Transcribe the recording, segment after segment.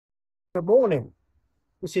Good morning.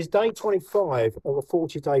 This is day 25 of a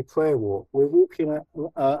 40-day prayer walk. We're walking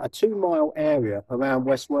a 2 mile area around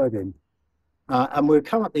West Worthing, and we're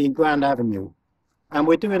currently in Grand Avenue. And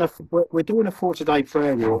we're doing a 40-day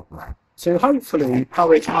prayer walk to hopefully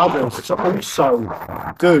encourage others to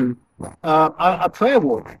also do a prayer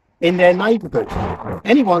walk in their neighbourhood.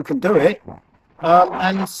 Anyone can do it,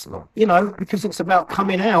 and because it's about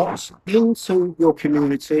coming out into your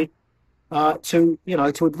community to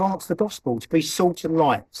advance the gospel, to be salt and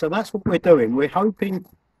light. So that's what we're doing. We're hoping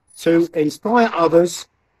to inspire others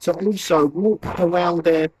to also walk around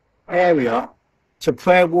their area, to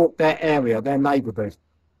prayer walk their area, their neighbourhood.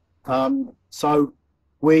 So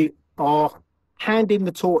we are handing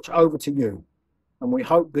the torch over to you, and we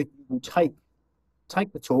hope that you will take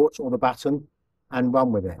the torch or the baton and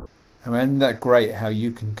run with it. And isn't that great how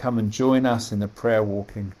you can come and join us in the prayer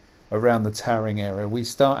walking around the Towering area? We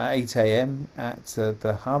start at 8 a.m. at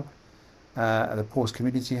the hub, at the Ports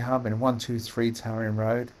Community Hub in 123 Towering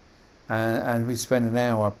Road. And we spend an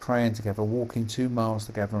hour praying together, walking 2 miles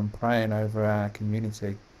together and praying over our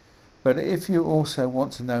community. But if you also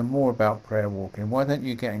want to know more about prayer walking, why don't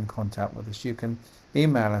you get in contact with us? You can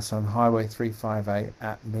email us on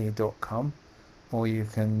highway358@me.com, or you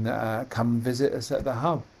can come and visit us at the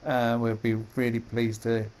hub. We'll be really pleased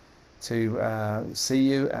to see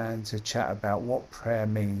you and to chat about what prayer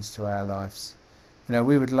means to our lives.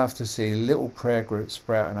 We would love to see little prayer groups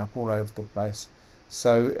sprouting up all over the place.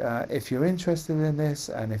 So if you're interested in this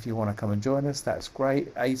and if you want to come and join us, that's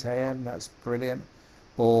great. 8 a.m., that's brilliant.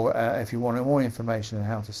 Or if you want more information on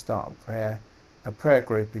how to start a prayer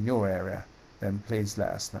group in your area, then please let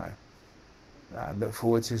us know. I look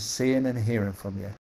forward to seeing and hearing from you.